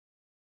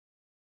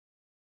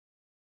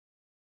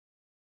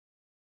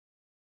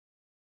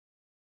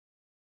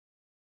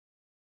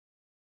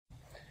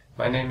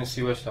My name is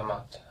Siwash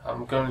Zamat.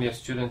 I'm currently a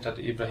student at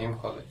the Ebrahim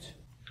College.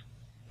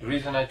 The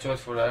reason I chose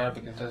for the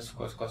Arabic intensive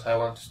course is because I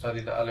want to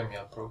study the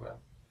Alamiya program.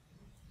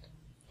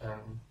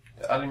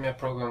 The Alamiya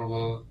program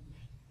will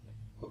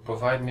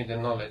provide me the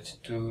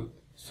knowledge to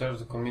serve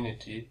the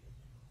community,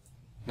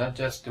 not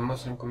just the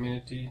Muslim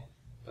community,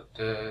 but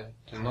the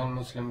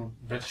non-Muslim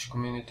British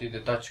community,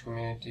 the Dutch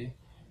community,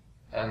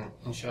 and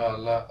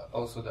inshallah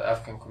also the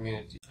Afghan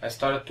community. I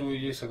started 2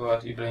 years ago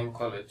at Ebrahim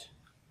College.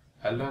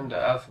 I learned the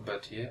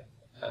alphabet here,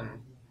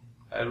 and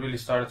I really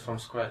started from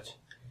scratch.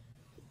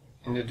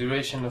 In the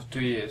duration of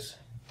 2 years,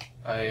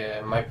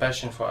 my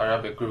passion for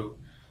Arabic grew,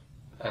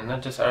 and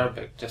not just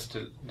Arabic, just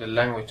the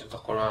language of the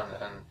Quran,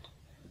 and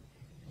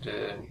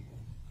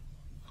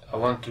I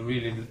want to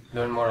really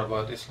learn more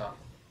about Islam.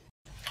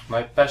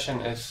 My passion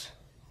is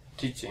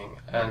teaching,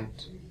 and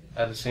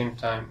at the same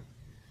time,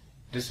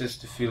 this is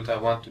the field I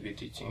want to be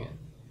teaching in.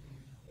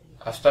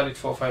 I've studied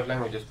 4 or 5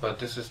 languages, but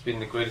this has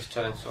been the greatest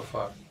challenge so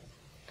far.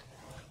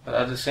 But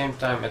at the same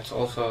time, it's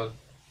also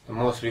the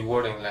most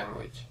rewarding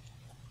language.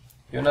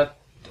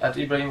 At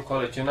Ebrahim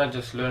College, you're not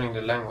just learning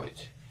the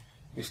language.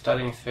 We're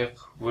studying fiqh,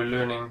 we're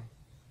learning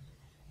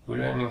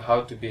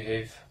how to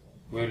behave,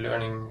 we're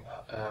learning,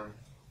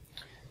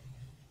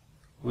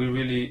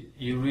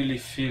 you really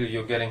feel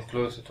you're getting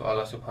closer to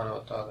Allah subhanahu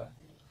wa ta'ala.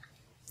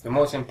 The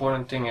most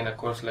important thing in a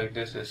course like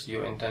this is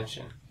your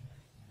intention.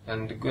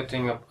 And the good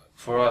thing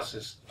for us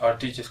is our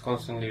teachers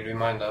constantly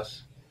remind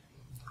us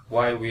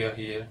why we are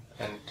here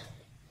and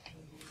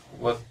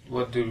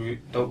what do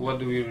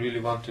we really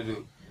want to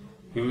do.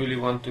 We really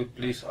want to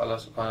please Allah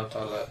subhanahu wa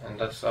ta'ala, and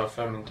that's our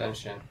firm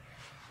intention.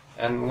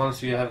 And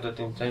once we have that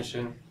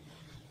intention,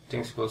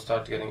 things will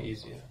start getting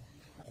easier.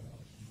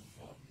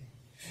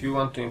 If you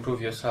want to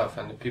improve yourself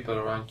and the people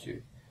around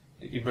you,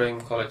 the Ebrahim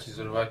College is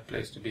the right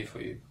place to be for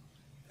you.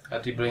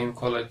 At Ebrahim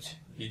College,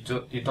 you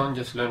don't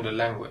just learn the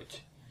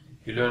language,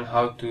 you learn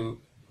how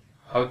to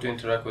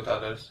interact with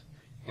others,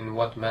 in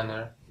what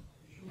manner,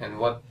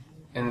 and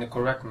in the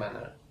correct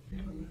manner.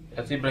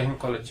 At Ebrahim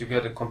College, you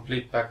get a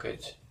complete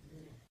package.